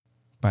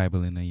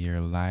Bible in a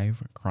Year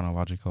Live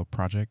Chronological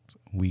Project,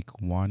 Week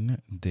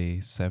 1,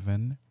 Day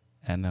 7,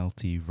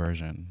 NLT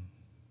version.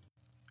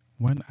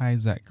 When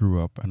Isaac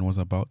grew up and was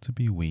about to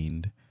be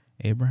weaned,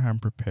 Abraham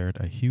prepared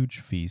a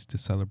huge feast to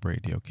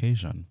celebrate the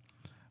occasion.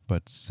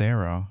 But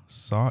Sarah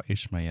saw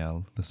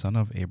Ishmael, the son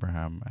of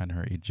Abraham, and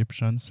her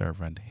Egyptian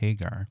servant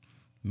Hagar,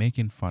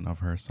 making fun of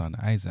her son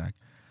Isaac.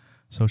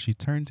 So she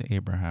turned to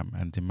Abraham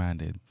and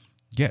demanded,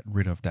 "Get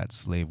rid of that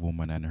slave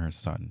woman and her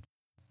son.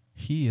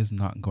 He is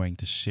not going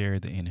to share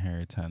the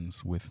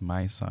inheritance with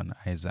my son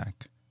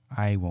Isaac.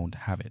 I won't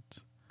have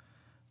it."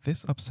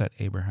 This upset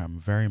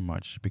Abraham very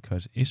much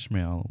because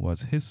Ishmael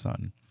was his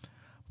son.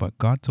 But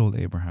God told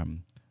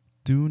Abraham,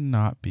 "Do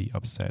not be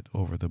upset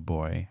over the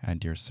boy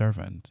and your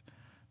servant.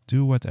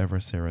 Do whatever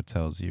Sarah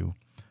tells you,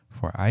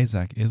 for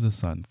Isaac is the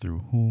son through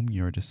whom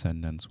your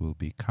descendants will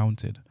be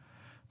counted.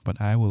 But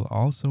I will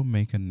also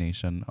make a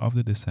nation of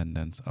the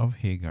descendants of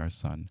Hagar's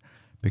son,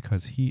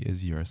 because he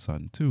is your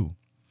son too."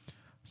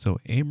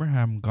 So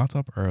Abraham got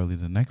up early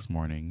the next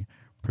morning,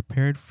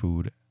 prepared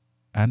food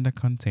and a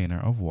container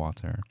of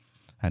water,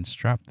 and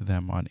strapped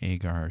them on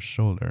Hagar's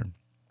shoulder.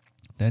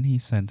 Then he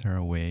sent her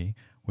away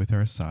with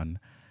her son,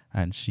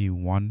 and she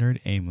wandered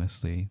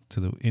aimlessly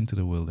into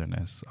the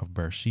wilderness of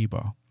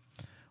Beersheba.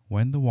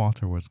 When the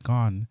water was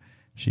gone,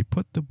 she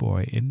put the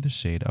boy in the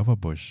shade of a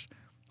bush.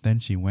 Then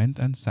she went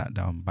and sat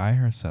down by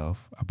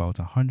herself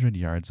about 100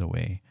 yards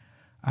away.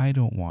 "I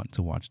don't want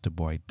to watch the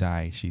boy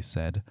die," she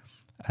said,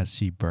 as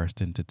she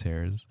burst into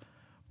tears.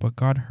 But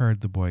God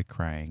heard the boy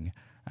crying,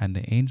 and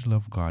the angel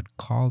of God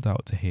called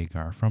out to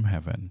Hagar from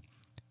heaven,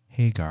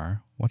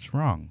 "Hagar, what's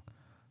wrong?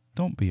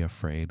 Don't be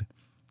afraid.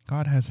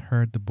 God has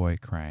heard the boy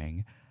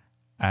crying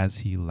as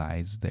he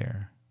lies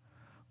there.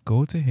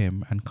 Go to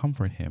him and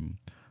comfort him,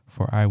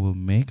 for I will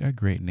make a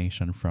great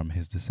nation from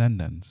his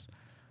descendants."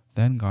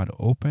 Then God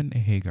opened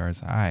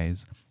Hagar's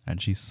eyes, and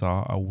she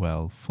saw a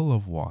well full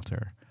of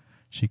water.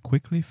 She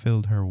quickly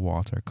filled her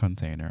water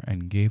container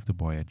and gave the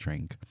boy a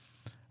drink.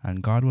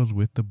 And God was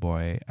with the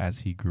boy as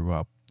he grew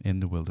up in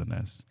the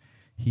wilderness.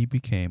 He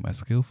became a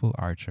skillful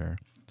archer,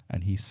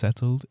 and he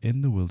settled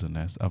in the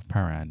wilderness of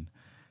Paran.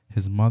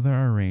 His mother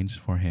arranged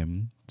for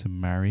him to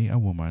marry a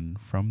woman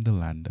from the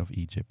land of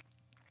Egypt.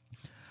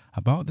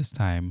 About this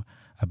time,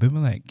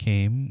 Abimelech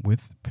came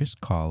with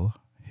Pishkal,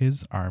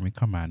 his army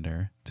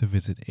commander, to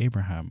visit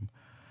Abraham.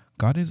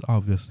 "God is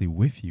obviously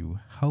with you,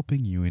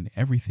 helping you in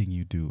everything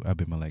you do,"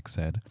 Abimelech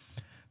said.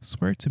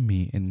 "Swear to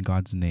me in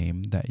God's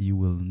name that you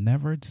will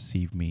never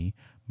deceive me,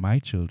 my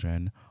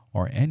children,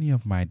 or any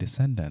of my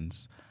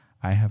descendants.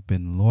 I have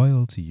been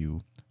loyal to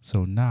you,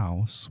 so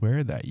now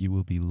swear that you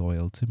will be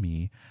loyal to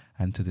me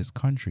and to this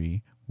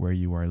country where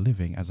you are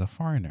living as a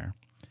foreigner."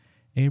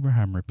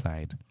 Abraham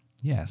replied,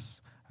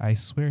 "Yes, I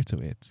swear to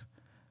it."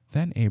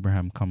 Then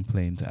Abraham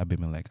complained to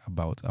Abimelech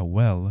about a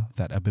well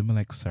that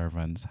Abimelech's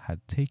servants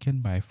had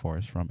taken by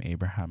force from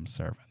Abraham's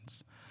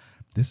servants.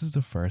 "This is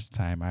the first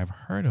time I've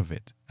heard of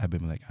it,"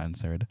 Abimelech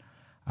answered.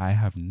 "I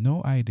have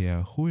no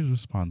idea who is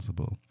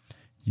responsible.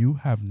 You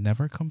have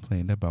never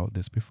complained about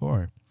this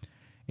before."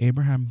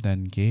 Abraham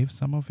then gave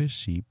some of his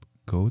sheep,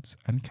 goats,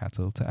 and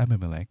cattle to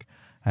Abimelech,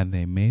 and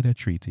they made a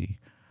treaty.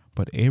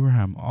 But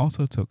Abraham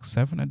also took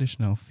 7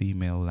 additional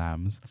female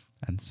lambs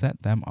and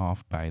set them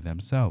off by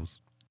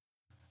themselves.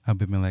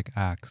 Abimelech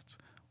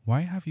asked,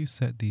 "Why have you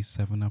set these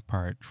 7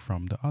 apart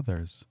from the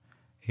others?"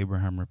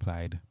 Abraham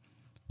replied,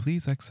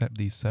 "Please accept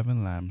these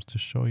 7 lambs to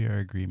show your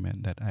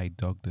agreement that I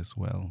dug this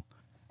well."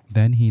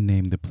 Then he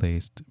named the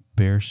place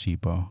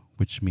Beersheba,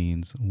 which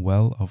means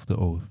well of the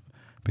oath,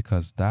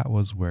 because that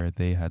was where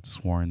they had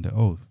sworn the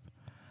oath.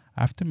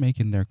 After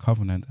making their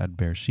covenant at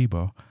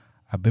Beersheba,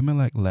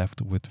 Abimelech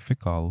left with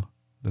Phicol,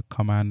 the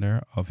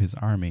commander of his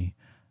army,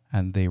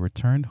 and they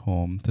returned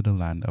home to the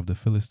land of the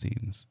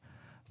Philistines.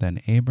 Then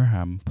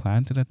Abraham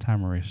planted a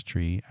tamarisk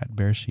tree at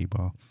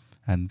Beersheba,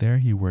 and there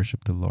he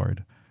worshipped the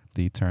Lord,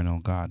 the eternal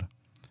God.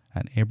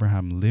 And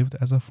Abraham lived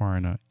as a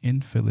foreigner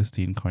in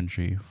Philistine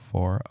country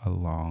for a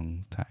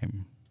long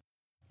time.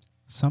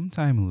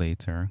 Sometime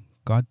later,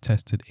 God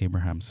tested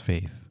Abraham's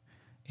faith.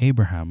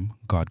 "Abraham,"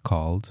 God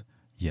called.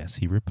 "Yes,"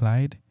 he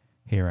replied.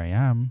 "Here I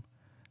am."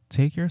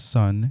 "Take your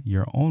son,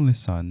 your only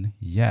son,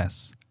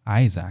 yes,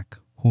 Isaac,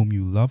 whom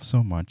you love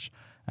so much,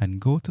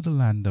 and go to the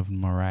land of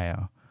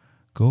Moriah.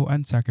 Go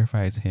and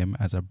sacrifice him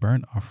as a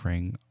burnt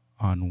offering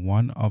on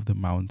one of the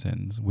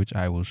mountains, which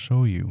I will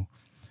show you."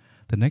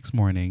 The next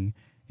morning,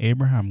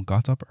 Abraham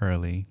got up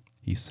early.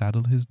 He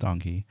saddled his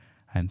donkey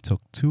and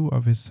took 2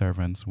 of his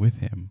servants with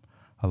him,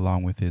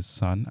 along with his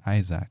son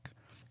Isaac.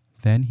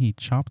 Then he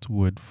chopped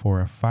wood for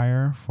a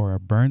fire for a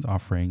burnt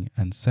offering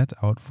and set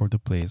out for the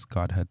place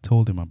God had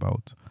told him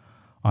about.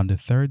 On the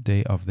 3rd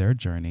day of their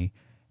journey,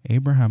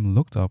 Abraham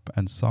looked up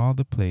and saw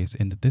the place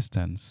in the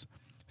distance.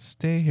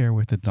 "Stay here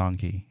with the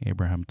donkey,"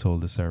 Abraham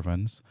told the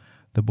servants.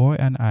 "The boy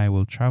and I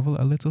will travel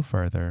a little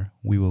further.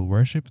 We will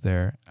worship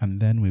there, and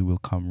then we will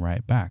come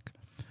right back."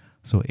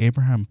 So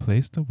Abraham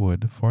placed the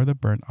wood for the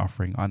burnt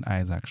offering on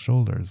Isaac's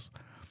shoulders,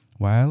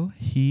 while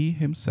he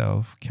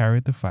himself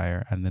carried the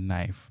fire and the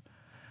knife.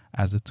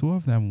 As the two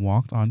of them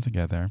walked on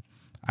together,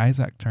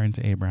 Isaac turned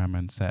to Abraham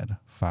and said,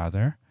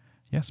 "Father?"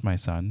 "Yes, my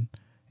son,"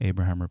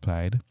 Abraham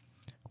replied.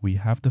 "We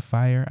have the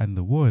fire and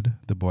the wood,"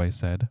 the boy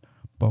said,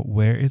 "but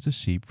where is the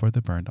sheep for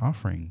the burnt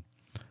offering?"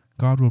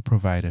 "God will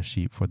provide a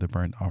sheep for the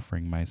burnt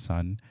offering, my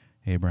son,"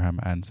 Abraham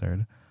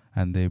answered,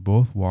 and they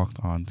both walked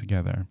on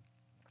together.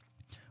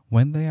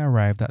 When they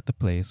arrived at the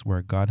place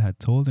where God had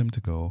told him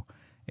to go,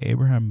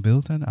 Abraham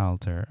built an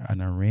altar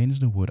and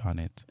arranged the wood on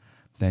it.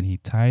 Then he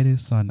tied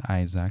his son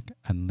Isaac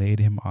and laid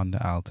him on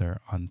the altar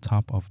on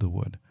top of the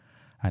wood.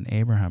 And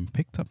Abraham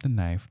picked up the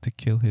knife to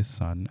kill his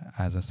son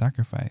as a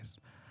sacrifice.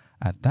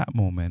 At that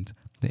moment,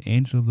 the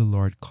angel of the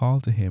Lord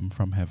called to him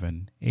from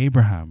heaven,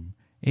 "Abraham,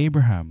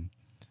 Abraham."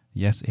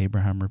 "Yes,"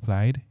 Abraham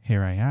replied,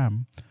 "here I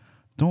am."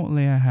 "Don't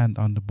lay a hand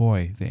on the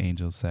boy," the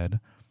angel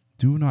said.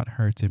 "Do not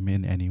hurt him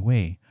in any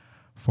way.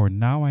 For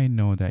now I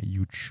know that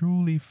you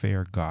truly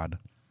fear God.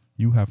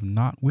 You have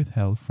not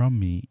withheld from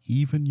me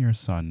even your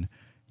son,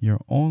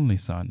 your only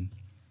son."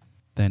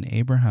 Then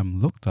Abraham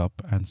looked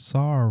up and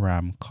saw a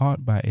ram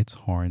caught by its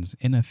horns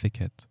in a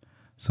thicket.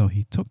 So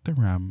he took the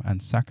ram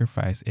and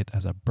sacrificed it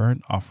as a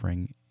burnt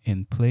offering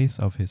in place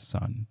of his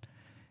son.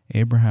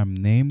 Abraham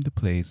named the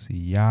place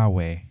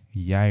Yahweh,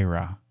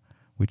 Yireh,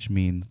 which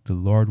means the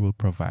Lord will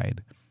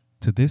provide.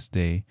 To this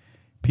day,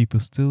 people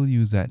still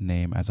use that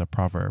name as a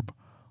proverb.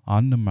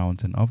 On the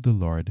mountain of the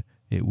Lord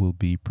it will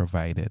be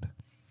provided.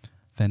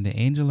 Then the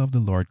angel of the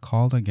Lord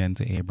called again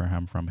to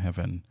Abraham from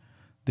heaven.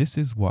 "This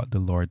is what the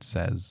Lord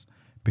says.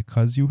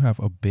 Because you have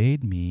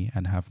obeyed me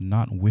and have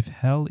not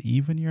withheld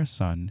even your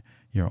son,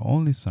 your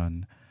only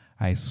son,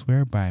 I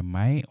swear by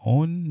my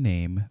own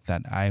name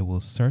that I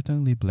will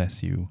certainly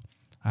bless you.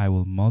 I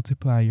will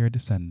multiply your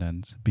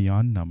descendants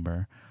beyond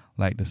number,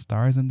 like the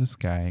stars in the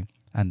sky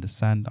and the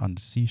sand on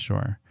the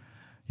seashore.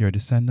 Your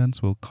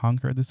descendants will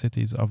conquer the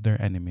cities of their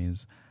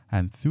enemies,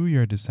 and through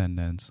your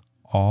descendants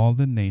all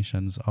the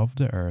nations of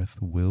the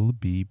earth will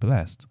be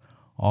blessed,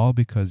 all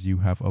because you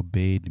have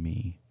obeyed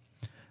me."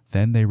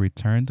 Then they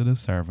returned to the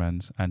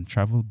servants and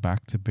traveled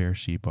back to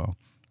Beersheba,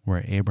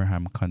 where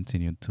Abraham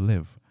continued to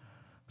live.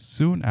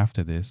 Soon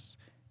after this,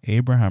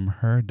 Abraham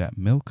heard that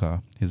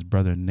Milcah, his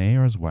brother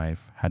Nahor's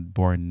wife, had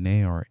borne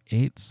Nahor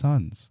 8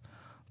 sons.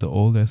 The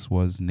oldest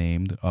was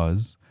named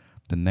Uz,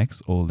 the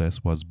next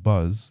oldest was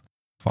Buz,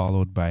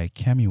 followed by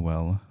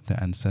Kemuel,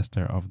 the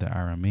ancestor of the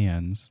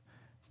Arameans,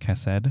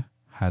 Kesed,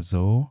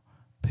 Hazo,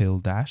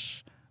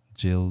 Pildash,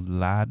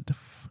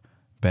 Jilladf,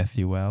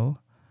 Bethuel.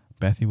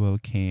 Bethuel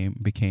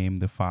became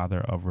the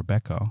father of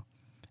Rebekah.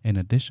 In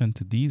addition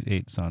to these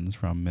 8 sons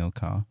from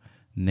Milcah,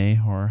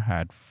 Nahor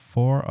had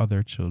 4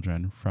 other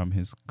children from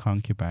his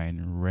concubine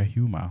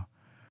Rehumah.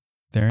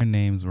 Their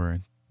names were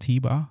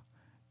Teba,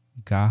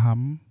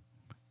 Gaham,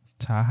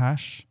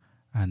 Tahash,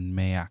 and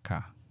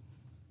Maacah.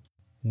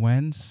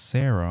 When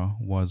Sarah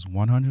was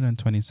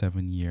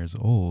 127 years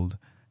old,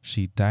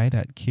 she died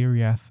at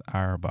Kiriath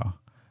Arba,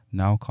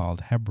 now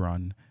called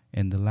Hebron,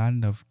 in the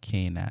land of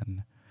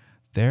Canaan.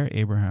 There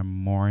Abraham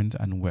mourned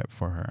and wept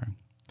for her.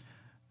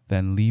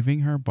 Then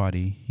leaving her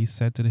body, he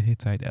said to the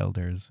Hittite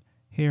elders,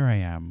 "Here I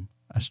am,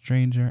 a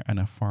stranger and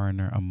a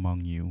foreigner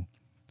among you.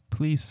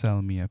 Please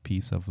sell me a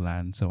piece of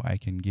land so I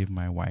can give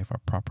my wife a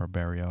proper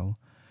burial."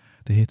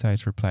 The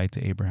Hittites replied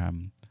to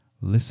Abraham,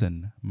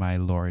 "Listen, my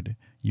lord,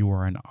 you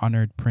are an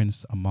honored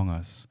prince among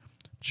us.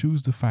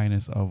 Choose the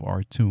finest of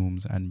our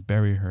tombs and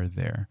bury her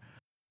there.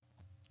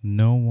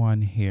 No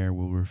one here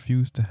will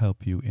refuse to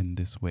help you in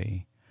this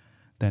way."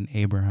 Then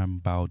Abraham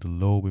bowed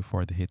low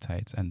before the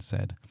Hittites and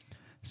said,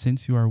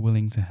 "Since you are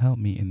willing to help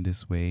me in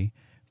this way,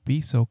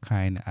 be so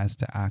kind as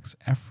to ask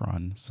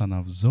Ephron, son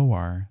of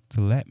Zohar, to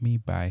let me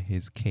buy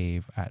his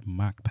cave at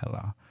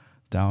Machpelah,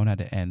 down at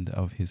the end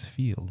of his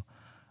field.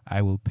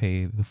 I will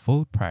pay the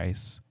full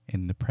price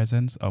in the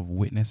presence of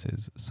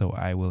witnesses, so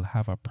I will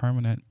have a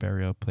permanent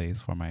burial place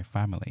for my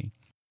family."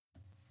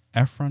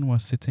 Ephron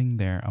was sitting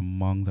there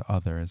among the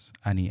others,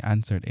 and he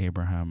answered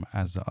Abraham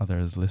as the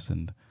others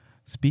listened,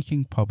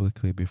 speaking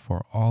publicly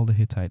before all the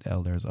Hittite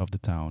elders of the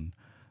town.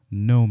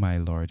 "No, my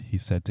lord," he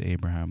said to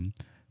Abraham,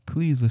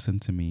 "please listen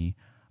to me.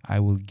 I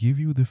will give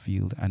you the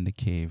field and the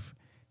cave.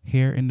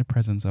 Here in the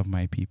presence of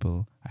my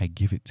people, I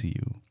give it to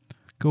you.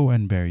 Go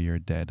and bury your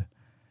dead."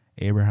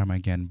 Abraham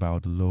again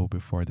bowed low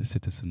before the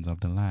citizens of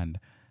the land,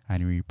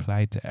 and he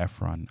replied to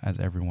Ephron as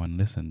everyone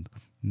listened,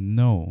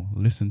 "No,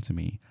 listen to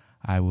me.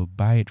 I will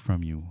buy it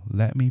from you.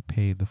 Let me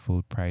pay the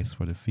full price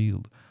for the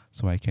field,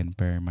 so I can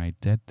bury my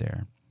dead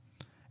there."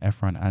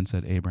 Ephron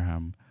answered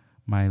Abraham,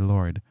 "My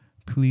lord,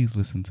 please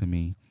listen to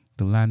me.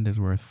 The land is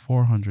worth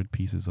 400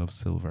 pieces of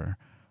silver.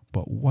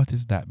 But what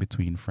is that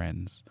between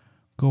friends?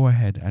 Go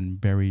ahead and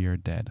bury your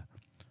dead."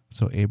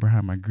 So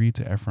Abraham agreed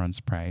to Ephron's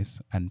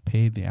price and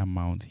paid the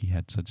amount he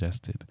had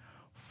suggested,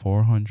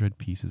 400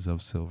 pieces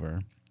of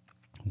silver,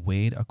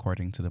 weighed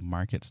according to the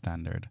market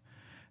standard.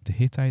 The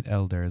Hittite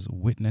elders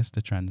witnessed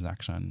the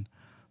transaction.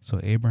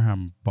 So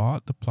Abraham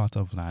bought the plot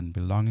of land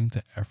belonging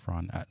to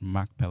Ephron at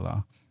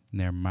Machpelah,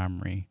 near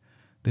Mamre.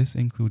 This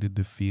included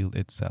the field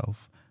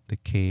itself, the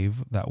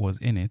cave that was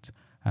in it,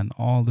 and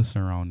all the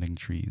surrounding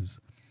trees.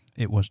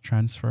 It was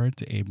transferred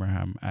to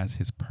Abraham as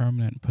his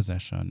permanent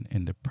possession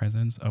in the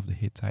presence of the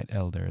Hittite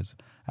elders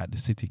at the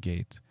city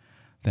gate.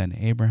 Then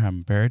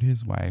Abraham buried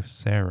his wife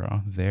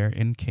Sarah there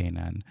in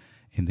Canaan,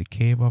 in the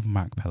cave of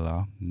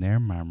Machpelah near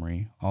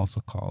Mamre,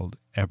 also called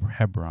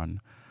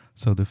Hebron.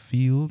 So the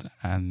field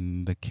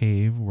and the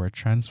cave were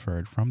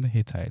transferred from the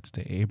Hittites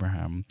to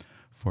Abraham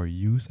for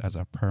use as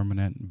a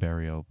permanent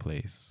burial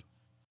place.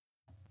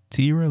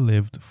 Terah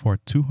lived for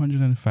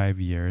 205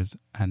 years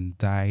and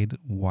died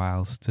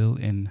while still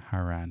in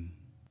Haran.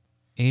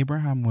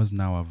 Abraham was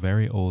now a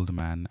very old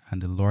man,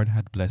 and the Lord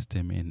had blessed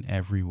him in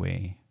every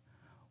way.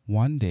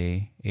 One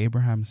day,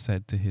 Abraham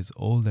said to his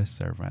oldest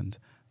servant,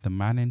 the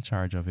man in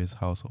charge of his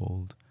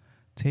household,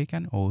 "Take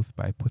an oath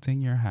by putting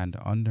your hand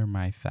under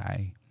my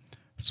thigh.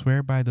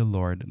 Swear by the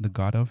Lord, the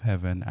God of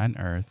heaven and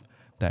earth,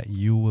 that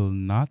you will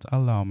not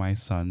allow my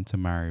son to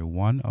marry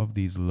one of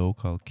these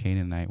local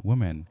Canaanite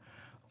women.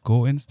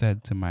 Go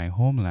instead to my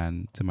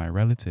homeland, to my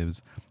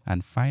relatives,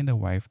 and find a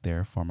wife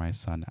there for my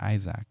son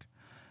Isaac."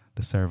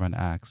 The servant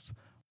asked,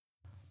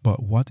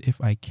 "But what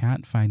if I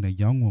can't find a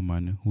young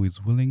woman who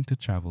is willing to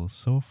travel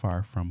so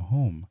far from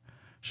home?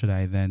 Should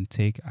I then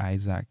take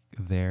Isaac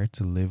there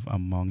to live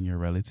among your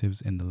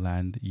relatives in the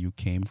land you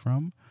came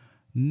from?"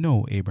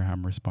 "No,"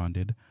 Abraham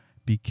responded.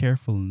 "Be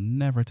careful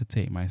never to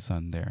take my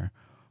son there.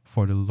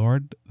 For the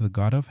Lord, the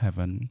God of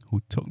heaven,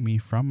 who took me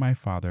from my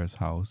father's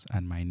house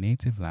and my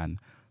native land,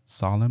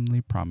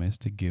 solemnly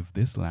promised to give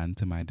this land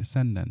to my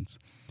descendants.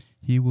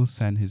 He will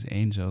send his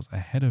angels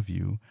ahead of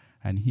you,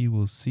 and he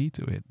will see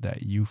to it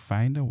that you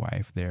find a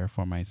wife there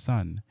for my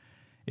son.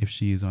 If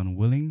she is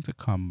unwilling to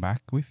come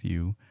back with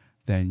you,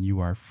 then you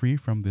are free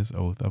from this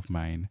oath of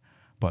mine,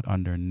 but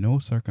under no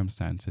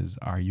circumstances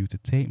are you to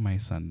take my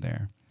son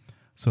there."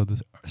 So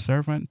the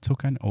servant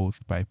took an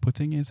oath by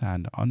putting his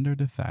hand under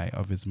the thigh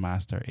of his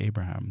master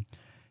Abraham.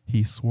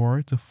 He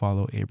swore to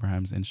follow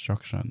Abraham's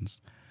instructions.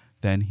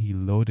 Then he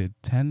loaded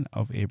 10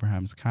 of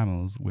Abraham's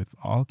camels with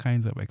all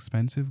kinds of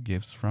expensive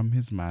gifts from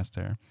his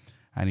master,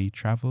 and he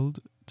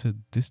traveled to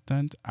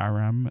distant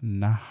Aram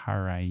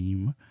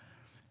Naharaim.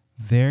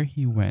 There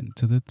he went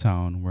to the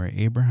town where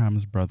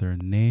Abraham's brother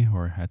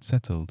Nahor had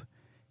settled.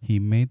 He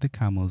made the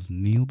camels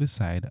kneel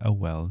beside a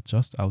well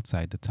just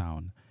outside the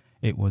town.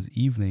 It was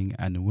evening,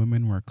 and the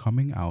women were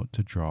coming out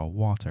to draw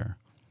water.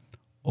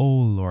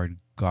 "O Lord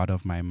God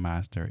of my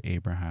master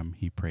Abraham,"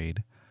 he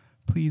prayed,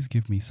 "please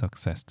give me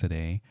success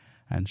today,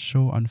 and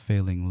show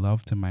unfailing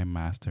love to my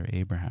master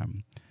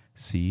Abraham.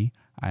 See,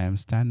 I am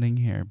standing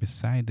here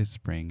beside this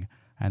spring,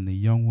 and the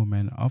young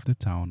women of the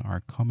town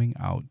are coming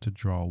out to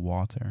draw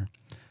water.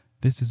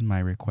 This is my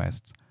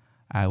request.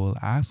 I will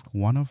ask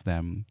one of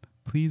them,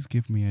 'Please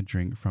give me a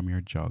drink from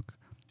your jug.'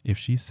 If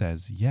she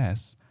says,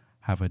 'Yes,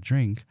 have a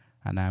drink,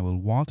 and I will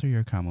water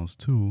your camels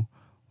too,'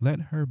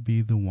 let her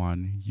be the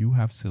one you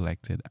have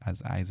selected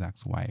as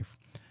Isaac's wife.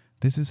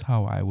 This is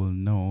how I will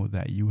know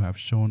that you have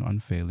shown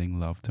unfailing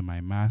love to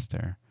my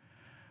master."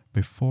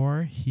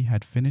 Before he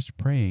had finished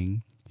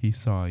praying, he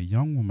saw a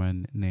young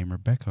woman named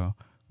Rebekah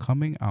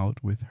coming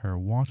out with her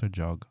water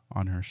jug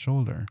on her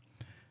shoulder.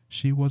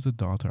 She was a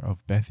daughter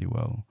of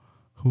Bethuel,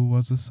 who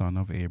was the son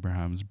of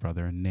Abraham's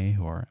brother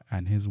Nahor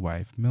and his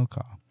wife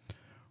Milcah.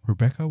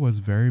 Rebekah was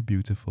very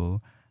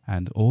beautiful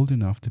and old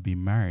enough to be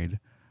married,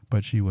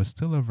 but she was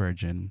still a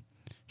virgin.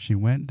 She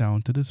went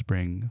down to the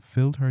spring,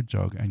 filled her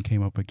jug, and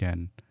came up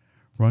again.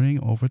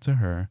 Running over to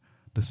her,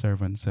 the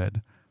servant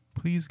said,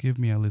 "Please give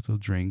me a little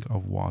drink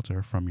of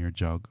water from your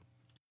jug."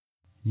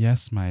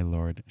 "Yes, my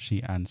lord,"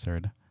 she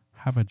answered.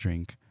 "Have a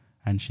drink."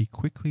 And she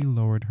quickly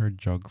lowered her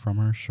jug from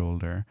her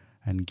shoulder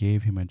and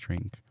gave him a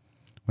drink.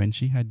 When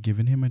she had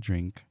given him a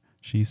drink,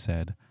 she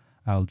said,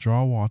 "I'll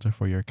draw water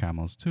for your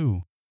camels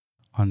too,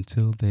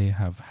 until they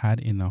have had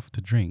enough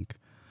to drink."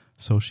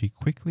 So she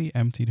quickly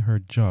emptied her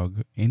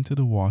jug into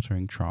the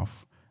watering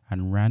trough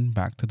and ran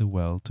back to the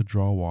well to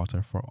draw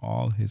water for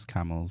all his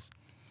camels.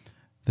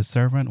 The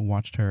servant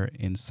watched her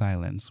in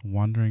silence,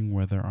 wondering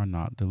whether or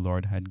not the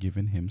Lord had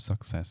given him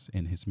success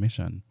in his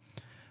mission.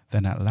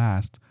 Then at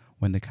last,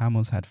 when the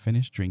camels had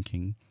finished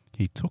drinking,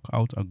 he took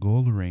out a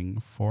gold ring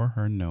for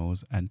her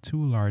nose and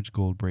 2 large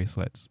gold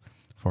bracelets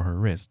for her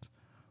wrist.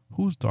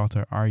 "Whose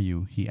daughter are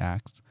you?" he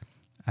asked.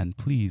 "And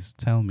please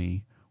tell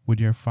me, would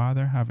your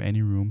father have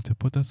any room to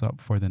put us up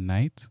for the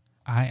night?"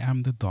 "I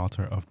am the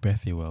daughter of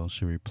Bethuel,"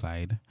 she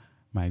replied.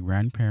 "My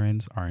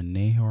grandparents are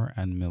Nahor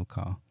and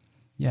Milcah.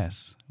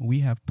 Yes,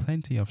 we have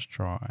plenty of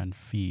straw and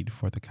feed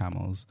for the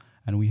camels,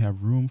 and we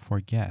have room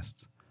for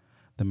guests."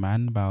 The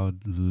man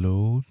bowed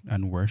low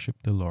and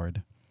worshipped the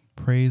Lord.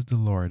 "Praise the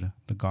Lord,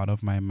 the God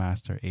of my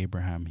master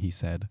Abraham," he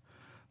said.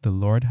 "The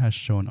Lord has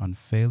shown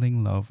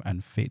unfailing love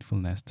and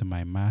faithfulness to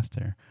my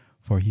master,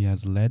 for he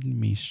has led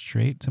me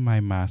straight to my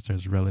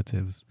master's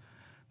relatives."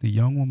 The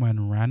young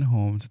woman ran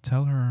home to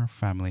tell her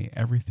family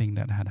everything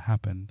that had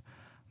happened.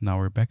 Now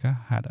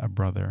Rebekah had a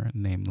brother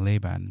named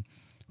Laban,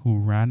 who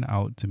ran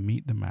out to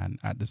meet the man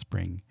at the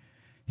spring.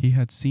 He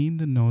had seen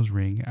the nose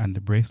ring and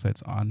the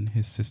bracelets on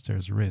his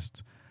sister's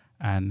wrist,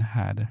 and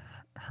had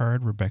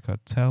heard Rebekah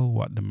tell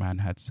what the man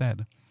had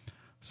said.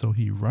 So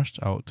he rushed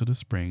out to the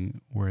spring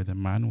where the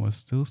man was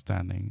still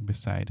standing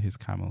beside his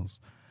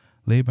camels.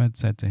 Laban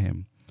said to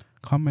him,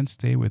 "Come and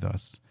stay with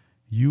us,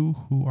 you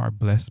who are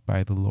blessed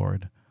by the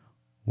Lord.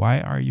 Why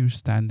are you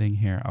standing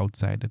here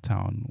outside the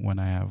town when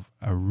I have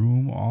a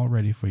room all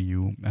ready for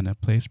you and a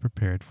place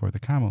prepared for the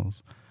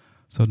camels?"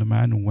 So the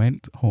man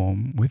went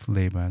home with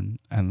Laban,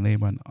 and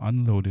Laban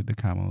unloaded the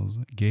camels,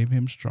 gave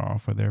him straw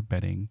for their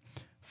bedding,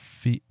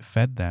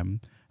 fed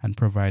them, and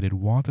provided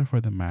water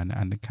for the man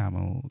and the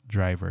camel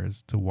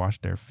drivers to wash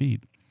their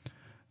feet.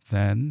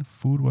 Then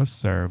food was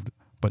served,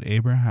 but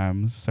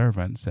Abraham's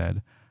servant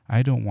said,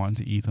 "I don't want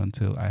to eat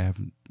until I have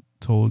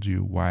told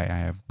you why I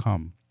have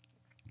come."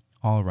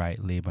 "All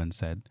right," Laban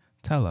said,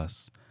 "tell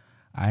us."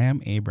 "I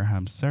am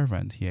Abraham's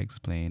servant," he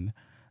explained,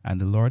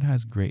 "and the Lord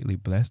has greatly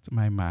blessed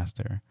my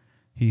master.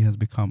 He has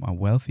become a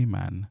wealthy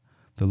man.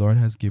 The Lord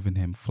has given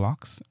him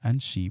flocks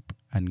and sheep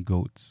and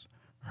goats,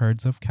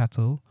 herds of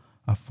cattle,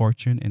 a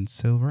fortune in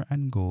silver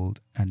and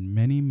gold, and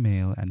many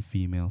male and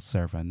female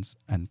servants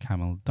and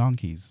camel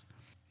donkeys.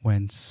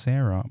 When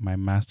Sarah, my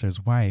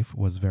master's wife,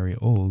 was very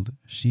old,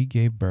 she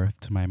gave birth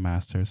to my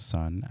master's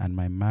son, and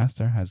my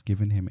master has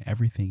given him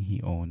everything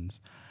he owns.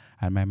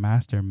 And my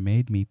master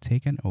made me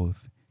take an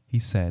oath. He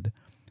said,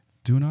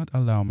 'Do not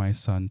allow my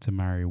son to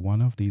marry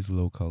one of these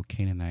local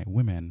Canaanite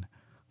women.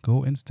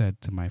 Go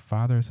instead to my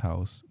father's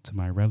house, to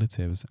my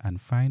relatives,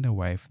 and find a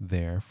wife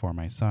there for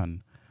my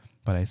son.'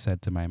 But I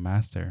said to my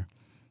master,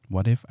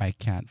 'What if I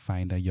can't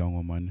find a young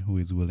woman who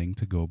is willing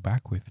to go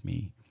back with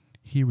me?'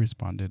 He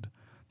responded,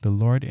 'The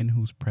Lord in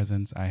whose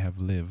presence I have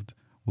lived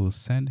will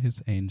send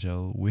his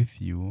angel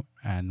with you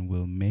and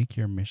will make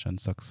your mission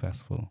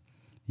successful.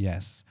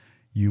 Yes,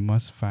 you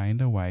must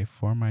find a wife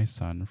for my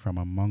son from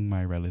among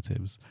my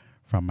relatives,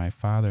 from my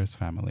father's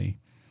family.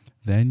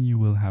 Then you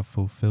will have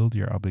fulfilled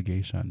your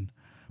obligation.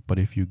 But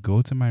if you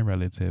go to my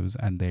relatives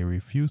and they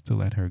refuse to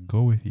let her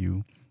go with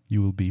you,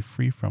 you will be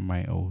free from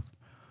my oath.'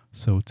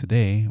 So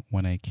today,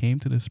 when I came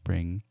to the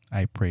spring,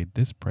 I prayed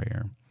this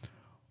prayer: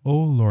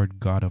 'O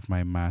Lord God of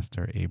my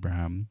master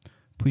Abraham,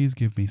 please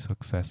give me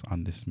success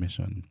on this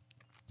mission.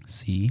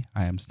 See,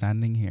 I am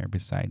standing here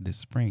beside this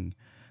spring.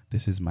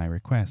 This is my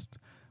request.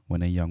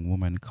 When a young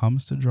woman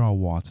comes to draw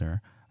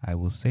water, I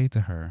will say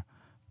to her,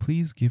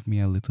 "Please give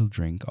me a little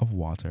drink of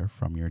water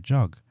from your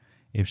jug."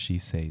 If she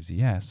says,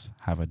 "Yes,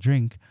 have a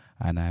drink,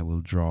 and I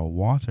will draw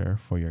water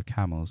for your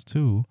camels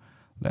too,"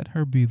 let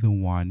her be the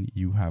one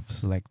you have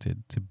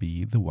selected to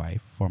be the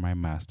wife for my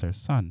master's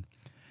son.'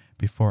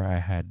 Before I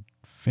had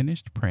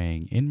finished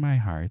praying in my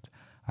heart,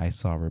 I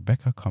saw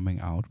Rebekah coming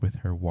out with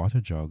her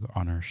water jug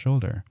on her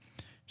shoulder.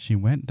 She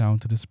went down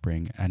to the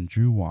spring and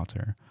drew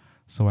water.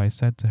 So I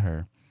said to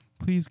her,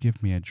 'Please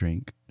give me a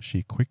drink.'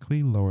 She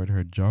quickly lowered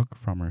her jug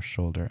from her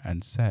shoulder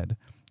and said,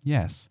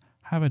 'Yes,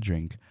 have a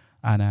drink,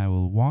 and I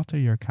will water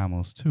your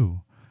camels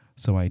too.'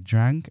 So I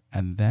drank,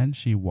 and then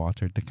she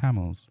watered the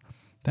camels.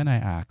 Then I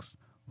asked,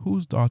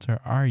 'Whose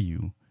daughter are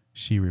you?'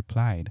 She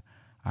replied,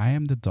 'I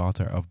am the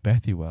daughter of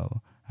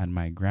Bethuel, and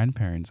my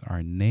grandparents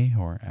are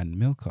Nahor and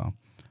Milcah.'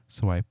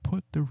 So I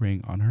put the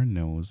ring on her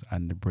nose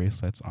and the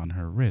bracelets on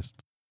her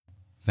wrist.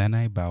 Then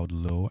I bowed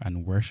low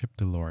and worshipped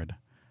the Lord.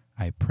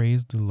 I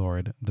praised the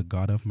Lord, the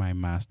God of my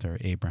master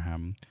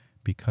Abraham,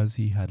 because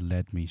he had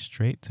led me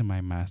straight to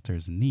my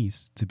master's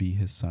niece to be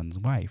his son's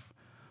wife.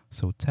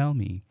 So tell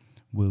me,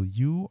 will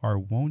you or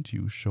won't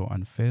you show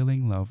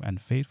unfailing love and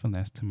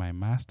faithfulness to my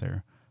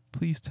master?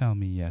 Please tell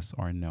me yes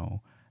or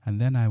no, and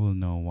then I will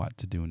know what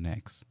to do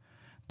next."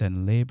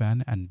 Then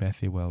Laban and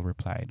Bethuel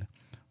replied,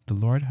 "The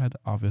Lord had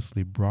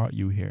obviously brought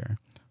you here,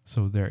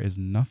 so there is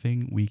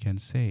nothing we can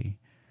say.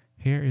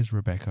 Here is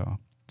Rebekah.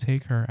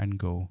 Take her and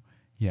go.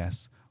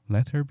 Yes,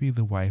 let her be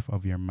the wife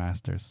of your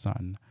master's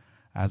son,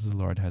 as the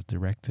Lord has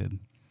directed."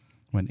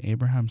 When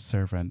Abraham's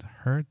servant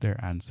heard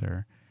their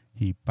answer,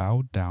 he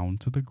bowed down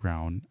to the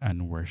ground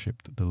and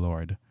worshipped the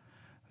Lord.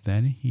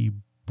 Then he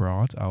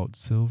brought out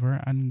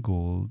silver and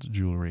gold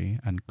jewelry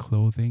and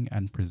clothing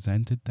and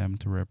presented them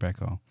to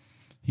Rebekah.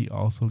 He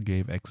also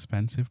gave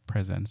expensive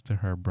presents to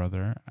her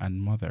brother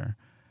and mother.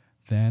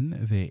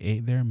 Then they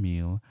ate their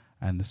meal,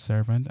 and the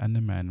servant and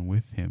the man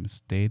with him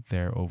stayed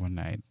there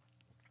overnight.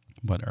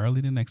 But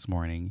early the next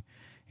morning,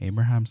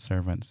 Abraham's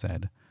servant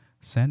said,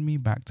 "Send me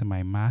back to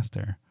my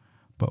master."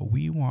 "But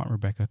we want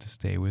Rebekah to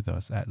stay with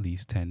us at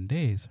least 10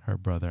 days, her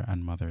brother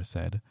and mother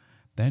said.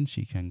 "Then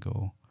she can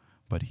go."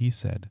 But he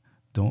said,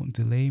 "Don't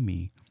delay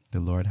me. The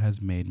Lord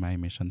has made my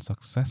mission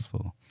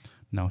successful.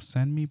 Now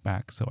send me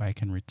back so I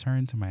can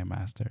return to my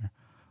master."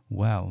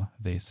 "Well,"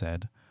 they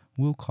said,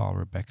 "we'll call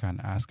Rebekah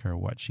and ask her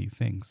what she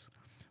thinks."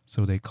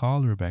 So they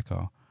called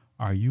Rebekah.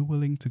 "Are you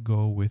willing to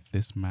go with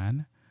this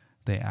man?"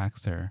 They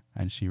asked her,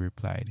 and she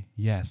replied,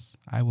 "Yes,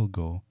 I will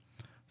go."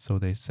 So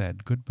they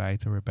said goodbye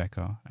to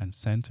Rebekah and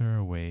sent her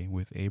away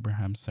with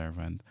Abraham's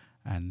servant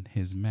and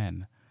his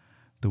men.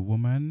 The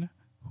woman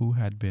who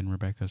had been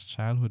Rebekah's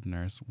childhood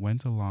nurse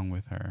went along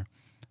with her,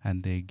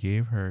 and they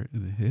gave her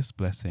this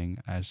blessing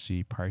as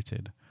she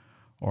parted: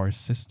 "Our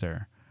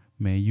sister,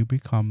 may you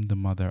become the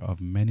mother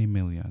of many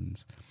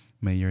millions.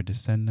 May your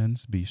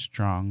descendants be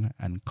strong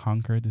and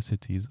conquer the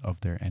cities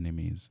of their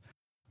enemies.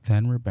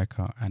 Then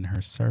Rebekah and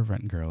her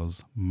servant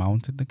girls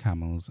mounted the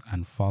camels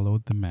and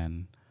followed the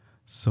men.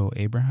 So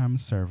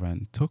Abraham's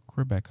servant took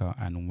Rebekah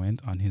and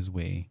went on his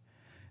way.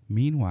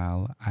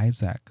 Meanwhile,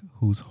 Isaac,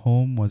 whose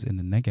home was in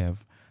the Negev,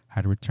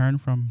 had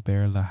returned from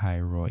Beer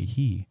Lahai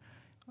Roi.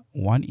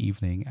 One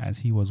evening, as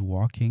he was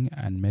walking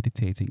and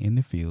meditating in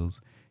the fields,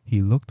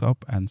 he looked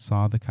up and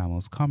saw the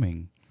camels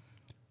coming.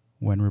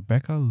 When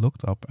Rebekah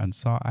looked up and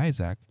saw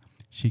Isaac,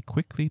 she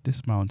quickly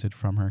dismounted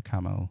from her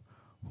camel.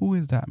 "Who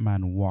is that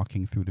man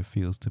walking through the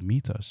fields to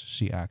meet us?"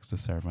 she asked the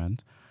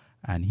servant.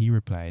 And he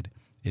replied,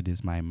 "It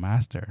is my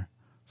master."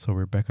 So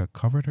Rebekah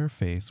covered her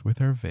face with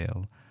her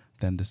veil.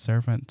 Then the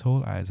servant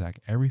told Isaac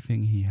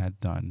everything he had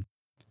done.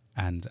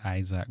 And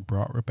Isaac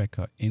brought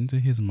Rebekah into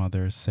his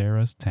mother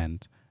Sarah's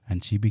tent,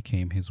 and she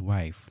became his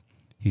wife.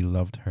 He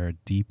loved her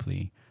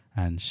deeply,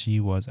 and she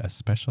was a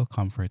special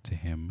comfort to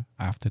him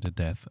after the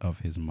death of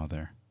his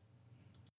mother.